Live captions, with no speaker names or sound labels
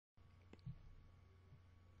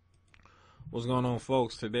What's going on,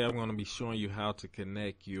 folks? Today I'm going to be showing you how to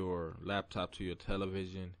connect your laptop to your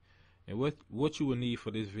television. And what you will need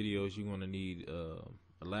for this video is you're going to need a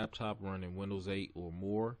laptop running Windows 8 or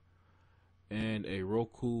more and a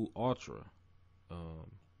Roku Ultra.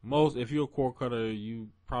 If you're a cord cutter, you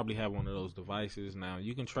probably have one of those devices. Now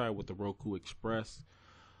you can try it with the Roku Express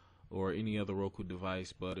or any other Roku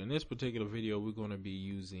device, but in this particular video we're going to be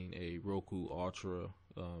using a Roku Ultra.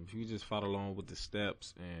 If you just follow along with the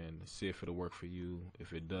steps and see if it'll work for you.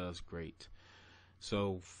 If it does, great.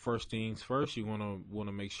 So first things first, you want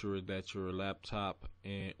to make sure that your laptop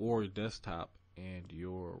or desktop and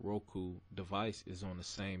your Roku device is on the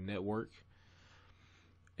same network.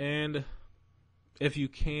 And if you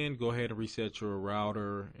can, go ahead and reset your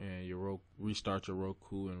router and restart your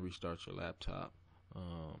Roku and restart your laptop.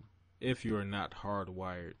 If you're not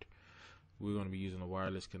hardwired, we're going to be using a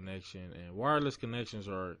wireless connection, and wireless connections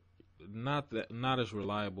are not as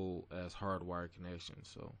reliable as hardwired connections.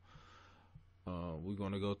 So we're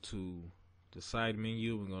going to go to the side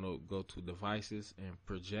menu. We're going to go to devices and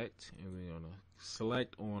project, and we're going to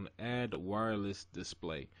select on add wireless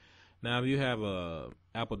display. Now if you have a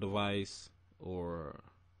Apple device or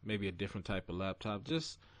maybe a different type of laptop,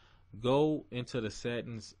 just go into the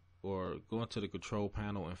settings or go into the control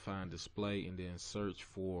panel and find display and then search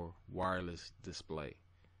for wireless display.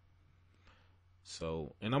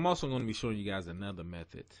 So, and I'm also going to be showing you guys another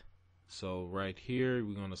method. So right here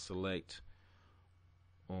we're going to select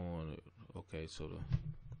on, okay, so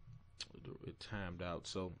it timed out.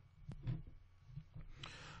 So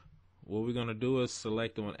what we're going to do is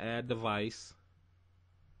select on add device,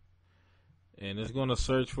 and it's going to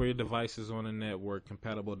search for your devices on the network,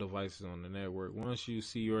 compatible devices on the network. Once you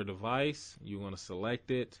see your device, you're going to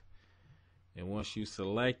select it. And once you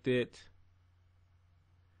select it,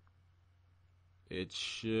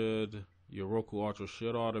 your Roku Ultra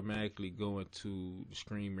should automatically go into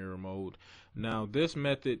screen mirror mode. Now this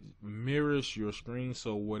method mirrors your screen,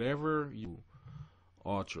 so whatever you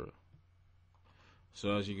Ultra.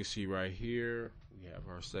 So as you can see right here, we have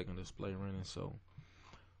our second display running. So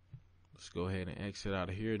let's go ahead and exit out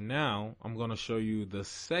of here. Now I'm going to show you the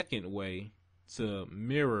second way to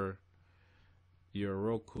mirror your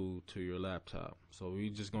Roku to your laptop. So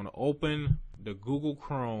we're just going to open the Google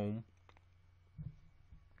Chrome,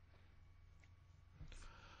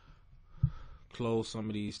 close some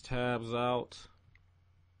of these tabs out.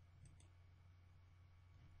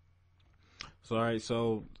 So alright,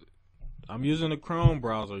 so I'm using the Chrome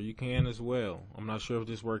browser. You can as well. I'm not sure if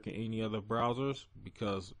this works in any other browsers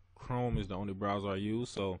because Chrome is the only browser I use.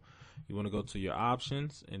 So you want to go to your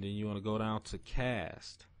options, and then you want to go down to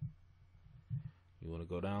cast. You want to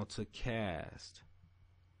go down to cast.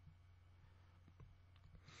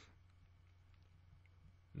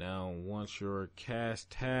 Now once your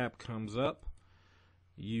cast tab comes up,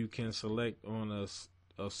 you can select on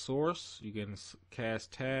a source. You can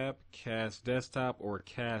cast tab, cast desktop, or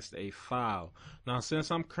cast a file. Now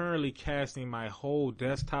since I'm currently casting my whole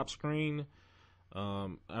desktop screen,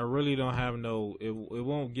 I really don't have it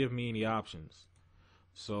won't give me any options.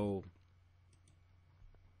 So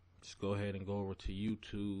just go ahead and go over to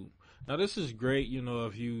YouTube. Now this is great, you know,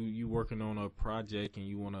 if you working on a project and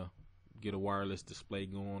you want to get a wireless display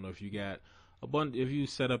going, or if you got if you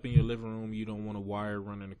set up in your living room, you don't want a wire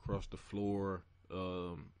running across the floor.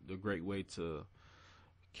 The great way to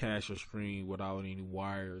cast your screen without any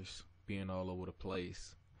wires being all over the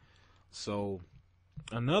place. So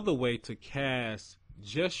another way to cast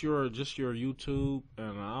just your YouTube,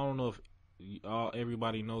 and I don't know if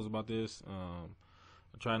everybody knows about this. I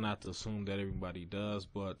try not to assume that everybody does,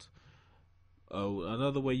 but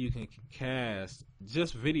another way you can cast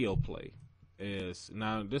just video play is,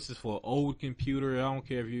 now this is for an old computer. I don't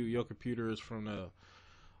care if your computer is from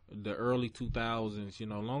the early 2000s. You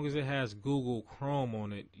know, as long as it has Google Chrome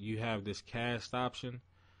on it, you have this cast option.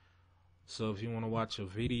 So if you want to watch a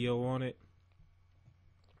video on it,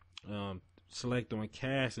 select on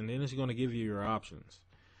cast, and then it's going to give you your options.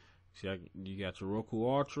 See, you got your Roku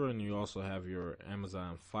Ultra, and you also have your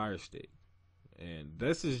Amazon Fire Stick. And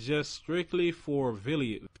this is just strictly for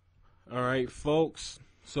video. Alright folks,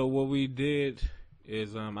 so what we did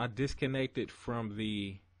is I disconnected from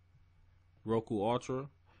the Roku Ultra,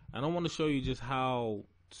 and I want to show you just how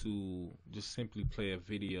to just simply play a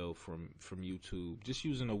video from YouTube, just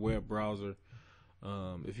using a web browser.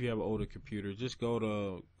 If you have an older computer, just go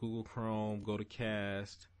to Google Chrome, go to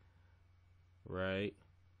cast, right?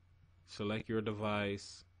 Select your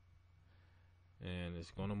device, and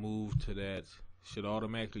it's going to move to that. Should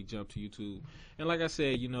automatically jump to YouTube. And like I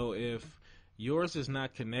said, you know, if yours is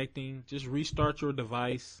not connecting, just restart your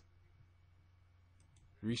device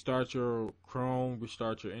Restart your Chrome,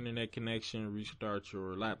 restart your internet connection, restart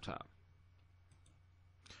your laptop.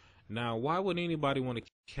 Now, why would anybody want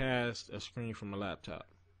to cast a screen from a laptop?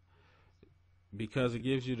 Because it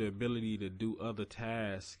gives you the ability to do other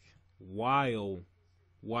tasks while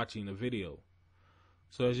watching the video.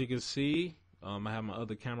 So as you can see, I have my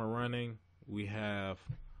other camera running. We have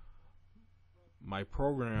my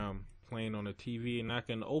program playing on the TV, and I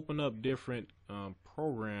can open up different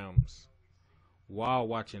programs while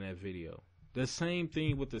watching that video. The same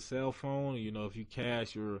thing with the cell phone. You know, if you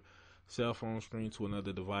cast your cell phone screen to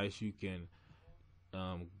another device, you can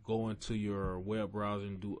go into your web browser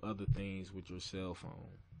and do other things with your cell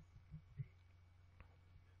phone.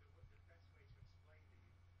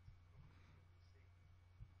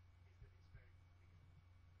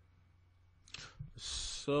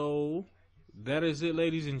 So that is it,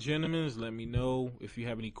 ladies and gentlemen. Let me know if you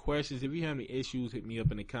have any questions. If you have any issues, hit me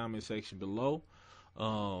up in the comment section below.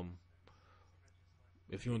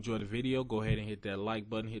 If you enjoyed the video, go ahead and hit that like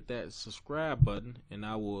button, hit that subscribe button, and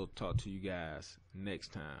I will talk to you guys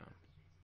next time.